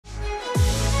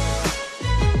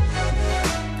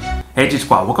Hey G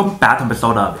Squad, welcome back to an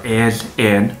episode of Is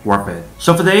It Worth It?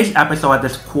 So for today's episode, I have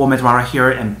this cool mix right here,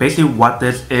 and basically what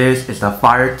this is the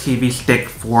Fire TV Stick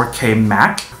 4K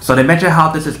Mac. So they mentioned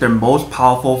how this is their most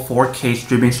powerful 4K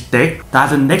streaming stick that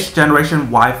has a next generation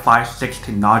Wi-Fi 6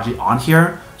 technology on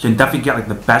here. So you can definitely get like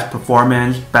the best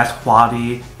performance, best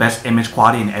quality, best image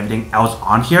quality, and everything else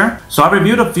on here. So I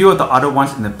reviewed a few of the other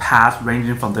ones in the past,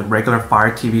 ranging from the regular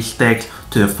Fire TV stick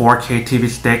to the 4K TV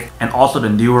stick, and also the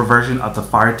newer version of the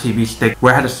Fire TV stick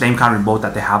where it had the same kind of remote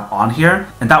that they have on here.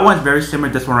 And that one is very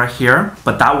similar to this one right here,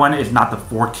 but that one is not the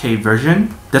 4K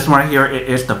version. This one right here, it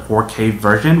is the 4K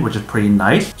version, which is pretty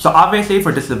nice. So obviously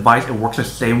for this device, it works the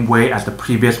same way as the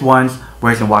previous ones,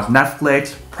 where you can watch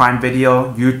Netflix, Prime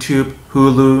Video, YouTube,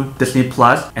 Hulu, Disney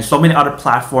Plus, and so many other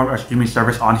platform or streaming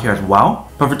service on here as well.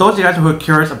 But for those of you guys who are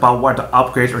curious about what the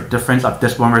upgrades or difference of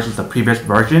this one versus the previous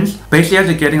versions, basically you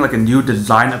guys are getting like a new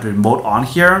design of the remote on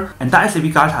here, and that is if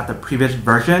you guys have the previous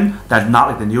version that's not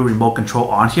like the new remote control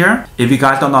on here. If you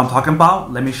guys don't know what I'm talking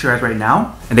about, let me show you guys right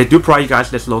now. And they do provide you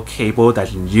guys this little cable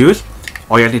that you can use.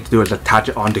 All you guys need to do is attach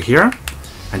it onto here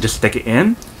and just stick it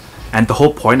in. And the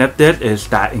whole point of this is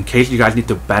that in case you guys need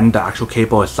to bend the actual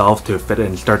cable itself to fit it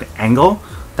in a certain angle,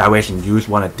 that way you can use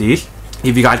one of these.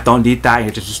 If you guys don't need that,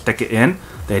 you just stick it in,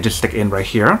 then you just stick it in right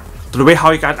here. So the way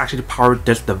how you guys actually power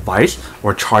this device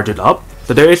or charge it up,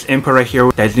 so there is input right here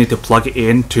that you need to plug it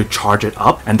in to charge it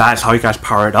up, and that is how you guys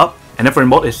power it up. And then for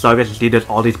remote itself, you guys see there's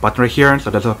all these buttons right here. So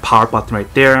there's a power button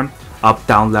right there, up,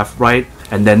 down, left, right,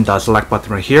 and then the select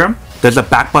button right here. There's a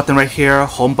back button right here,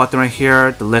 home button right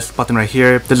here, the list button right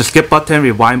here. There's a skip button,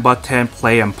 rewind button,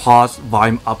 play and pause,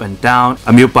 volume up and down,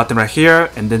 a mute button right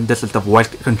here, and then this is the voice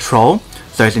control.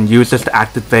 So you can use this to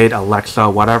activate Alexa,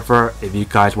 whatever, if you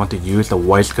guys want to use the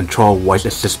voice control, voice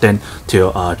assistant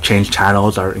to change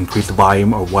channels or increase the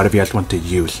volume or whatever you guys want to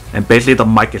use. And basically the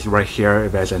mic is right here,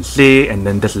 if you guys can see, and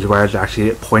then this is where it's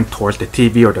actually point towards the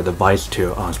TV or the device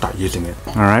to start using it.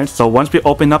 Alright, so once we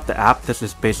open up the app, this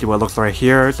is basically what it looks like right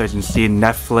here. So you can see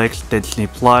Netflix, Disney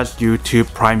Plus,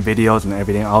 YouTube, Prime Videos, and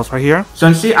everything else right here. So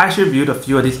you can see I actually reviewed a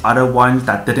few of these other ones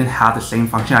that didn't have the same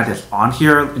function as this on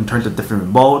here in terms of different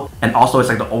remote, and also it's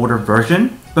like the older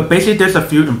version. But basically there's a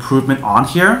few improvement on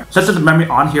here. Such as the memory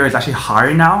on here is actually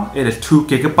higher now. It is 2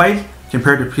 gigabytes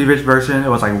compared to the previous version. It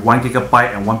was like 1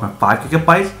 gigabyte and 1.5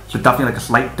 gigabytes. So definitely like a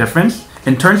slight difference.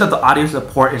 In terms of the audio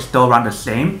support, it's still around the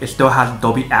same. It still has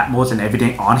Dolby Atmos and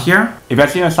everything on here. If you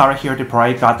guys see on the side right here, they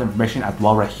probably got the information as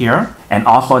well right here. And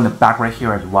also in the back right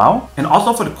here as well. And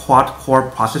also for the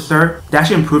quad-core processor, they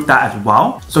actually improved that as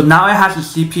well. So now it has a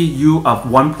CPU of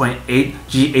 1.8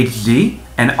 GHz.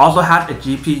 And it also has a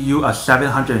GPU of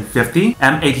 750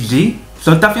 mHz.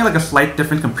 So definitely like a slight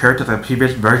difference compared to the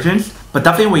previous versions. But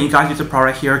definitely when you guys use the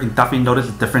product here, you can definitely notice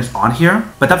the difference on here.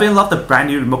 But definitely love the brand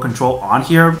new remote control on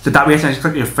here. So that way you can just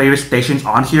click your favorite stations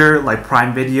on here, like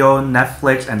Prime Video,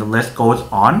 Netflix, and the list goes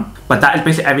on. But that is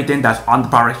basically everything that's on the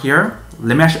product here.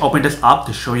 Let me actually open this up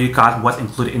to show you guys what's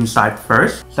included inside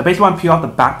first. So basically I want to peel off the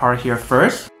back part here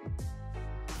first.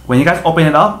 When you guys open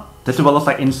it up, this is what it looks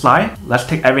like inside. Let's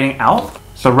take everything out.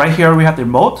 So right here we have the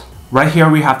remote. Right here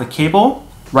we have the cable.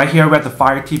 Right here we have the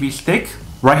Fire TV stick.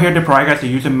 Right here they provide guys the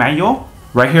user manual.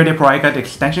 Right here they provide guys the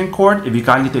extension cord if you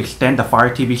guys need to extend the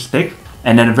Fire TV stick.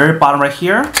 And then the very bottom right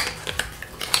here,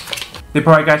 they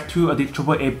provide guys 2 of these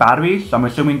AAA batteries. So I'm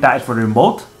assuming that is for the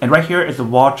remote. And right here is the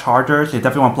wall charger. So you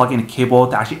definitely want to plug in a cable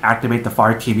to actually activate the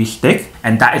Fire TV stick.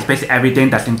 And that is basically everything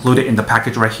that's included in the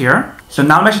package right here. So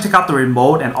now I'm actually take out the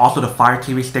remote and also the Fire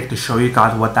TV stick to show you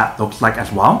guys what that looks like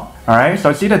as well. Alright, so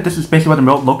I see that this is basically what the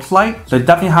remote looks like. So you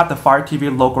definitely have the Fire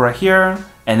TV logo right here.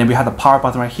 And then we have the power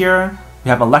button right here. We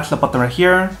have Alexa button right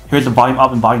here. Here's the volume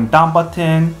up and volume down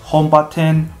button, home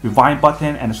button, rewind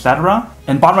button, and etc.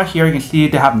 And bottom right here you can see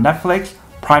they have Netflix,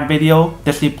 Prime Video,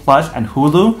 Disney Plus, and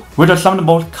Hulu, which are some of the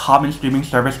most common streaming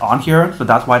service on here. So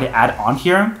that's why they add it on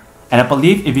here. And I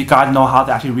believe if you guys know how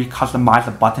to actually re-customize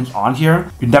the buttons on here,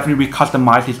 you can definitely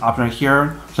re-customize these options right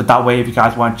here. So that way if you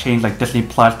guys want to change like Disney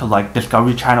Plus to like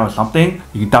Discovery Channel or something,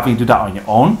 you can definitely do that on your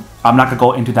own. I'm not going to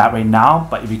go into that right now,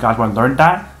 but if you guys want to learn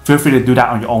that, feel free to do that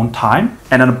on your own time.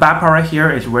 And on the back part right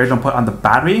here is where you're going to put on the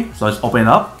battery. So let's open it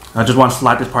up. I just want to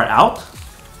slide this part out.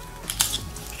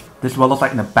 This is what it looks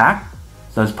like in the back.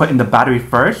 So let's put in the battery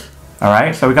first.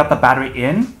 Alright, so we got the battery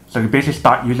in. So we basically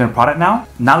start using the product now.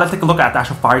 Now let's take a look at the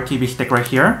actual Fire TV stick right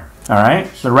here. Alright,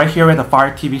 so right here we have the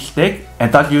Fire TV stick.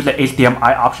 It does use the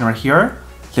HDMI option right here.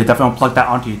 So you definitely want to plug that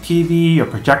onto your TV, your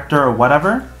projector, or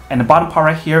whatever. And the bottom part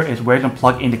right here is where you can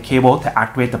plug in the cable to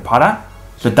activate the product.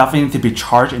 So it definitely needs to be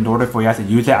charged in order for you guys to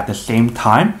use it at the same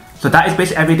time. So that is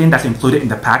basically everything that's included in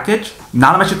the package.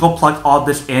 Now I'm actually go plug all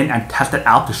this in and test it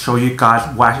out to show you guys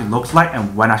what it actually looks like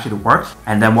and when it actually works.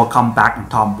 And then we'll come back and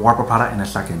talk more about the product in a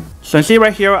second. So you see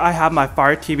right here, I have my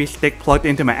Fire TV stick plugged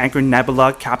into my Anker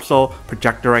Nebula Capsule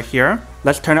projector right here.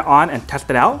 Let's turn it on and test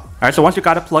it out. Alright, so once you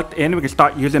got it plugged in, we can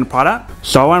start using the product.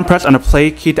 So I want to press on the play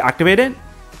key to activate it.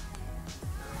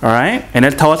 Alright, and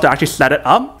then tell us to actually set it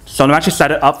up. So I'm gonna actually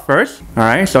set it up first.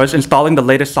 Alright, so it's installing the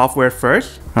latest software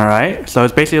first. Alright, so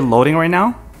it's basically loading right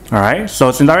now. Alright,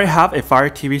 so since I already have a Fire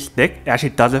TV stick, it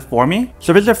actually does it for me.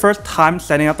 So if it's your first time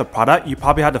setting up the product, you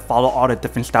probably have to follow all the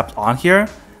different steps on here.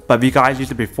 But if you guys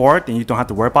used it before, then you don't have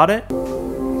to worry about it.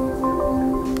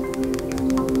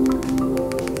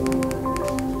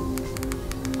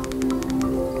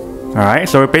 Alright,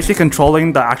 so we're basically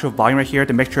controlling the actual volume right here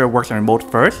to make sure it works on remote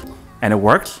first. And it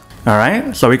works.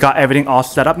 Alright, so we got everything all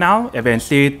set up now. If you can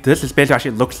see, this is basically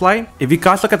actually looks like. If you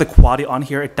guys look at the quality on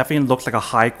here, it definitely looks like a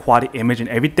high quality image and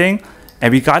everything.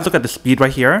 And if you guys look at the speed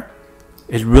right here,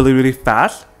 it's really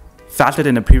fast. Faster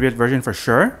than the previous version for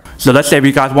sure. So let's say if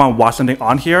you guys want to watch something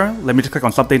on here, let me just click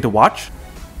on something to watch.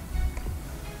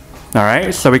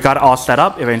 Alright, so we got it all set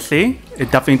up. If you can see,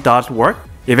 it definitely does work.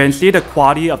 If you can see the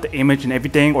quality of the image and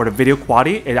everything, or the video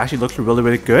quality, it actually looks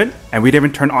really good. And we didn't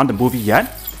even turn on the movie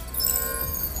yet.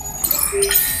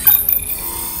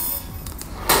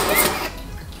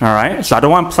 Alright, so I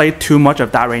don't want to play too much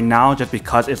of that right now just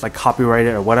because it's like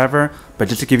copyrighted or whatever, but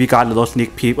just to give you guys a little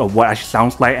sneak peek of what it actually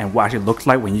sounds like and what it actually looks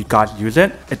like when you guys use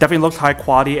it. It definitely looks high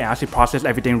quality and actually processes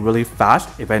everything really fast.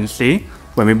 If you can see,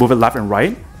 when we move it left and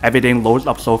right, everything loads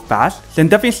up so fast. So you can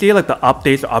definitely see like the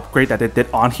updates or upgrade that they did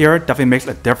on here definitely makes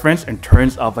a difference in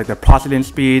terms of like the processing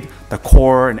speed, the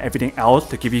core, and everything else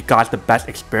to give you guys the best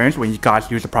experience when you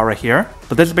guys use the product right here.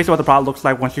 So this is basically what the product looks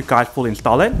like once you guys fully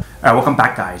install it. Alright, welcome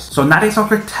back guys. So now that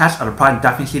software test of the product,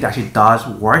 definitely see that actually does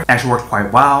work. It actually works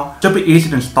quite well. Super easy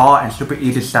to install and super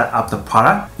easy to set up the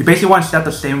product. You basically want to set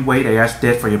the same way that you guys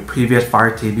did for your previous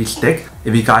Fire TV stick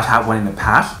if you guys had one in the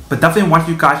past. But definitely once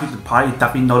you guys use the product, you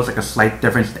definitely notice like a slight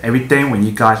difference in everything when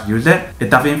you guys use it. It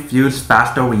definitely feels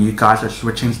faster when you guys are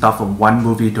switching stuff from one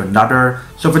movie to another.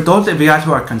 So for those of you guys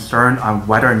who are concerned on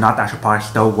whether or not the actual product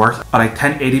still works on like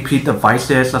 1080p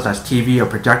devices such as TV or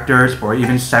projectors or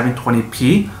even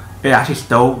 720p, it actually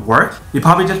still works. You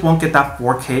probably just won't get that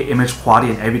 4K image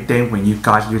quality and everything when you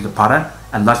guys use the product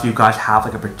unless you guys have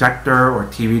like a projector or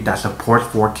TV that supports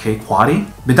 4K quality.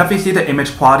 But definitely see the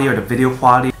image quality or the video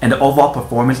quality and the overall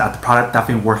performance of the product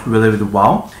definitely works really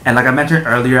well. And like I mentioned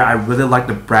earlier, I really like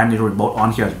the brand new remote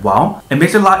on here as well. It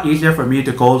makes it a lot easier for me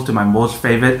to go to my most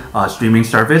favorite streaming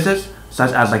services,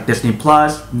 such as like Disney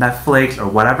Plus, Netflix, or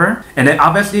whatever. And then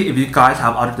obviously if you guys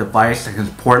have other devices that can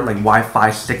support like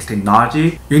Wi-Fi 6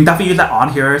 technology, you can definitely use that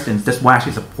on here since this one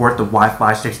actually supports the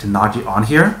Wi-Fi 6 technology on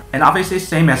here. And obviously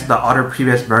same as the other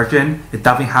previous version, it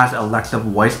definitely has an Alexa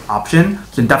voice option, so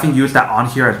you can definitely use that on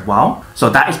here as well. So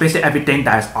that is basically everything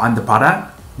that is on the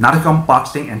product. Now to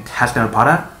unboxing and testing the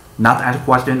product, not to answer the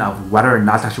question of whether or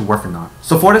not it's actually worth it or not.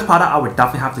 So for this product, I would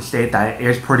definitely have to say that it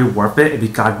is pretty worth it if you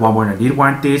guys want one or need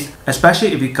one of these. Especially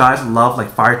if you guys love like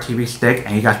Fire TV stick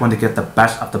and you guys want to get the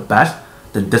best of the best,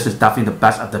 then this is definitely the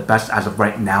best of the best as of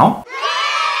right now.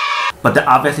 But then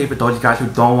obviously for those of you guys who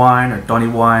don't want or don't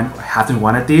need one or haven't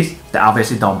one of these, then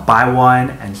obviously don't buy one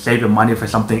and save your money for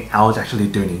something else actually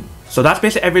do need. So that's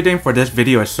basically everything for this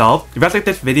video itself. If you guys like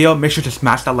this video, make sure to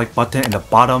smash that like button in the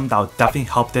bottom. That will definitely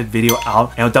help this video out,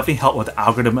 and it will definitely help with the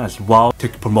algorithm as well to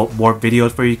promote more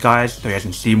videos for you guys so you guys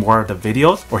can see more of the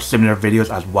videos or similar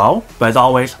videos as well. But as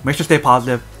always, make sure to stay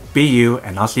positive, be you,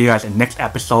 and I'll see you guys in the next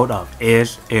episode of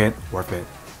Is It Worth It?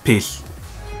 Peace.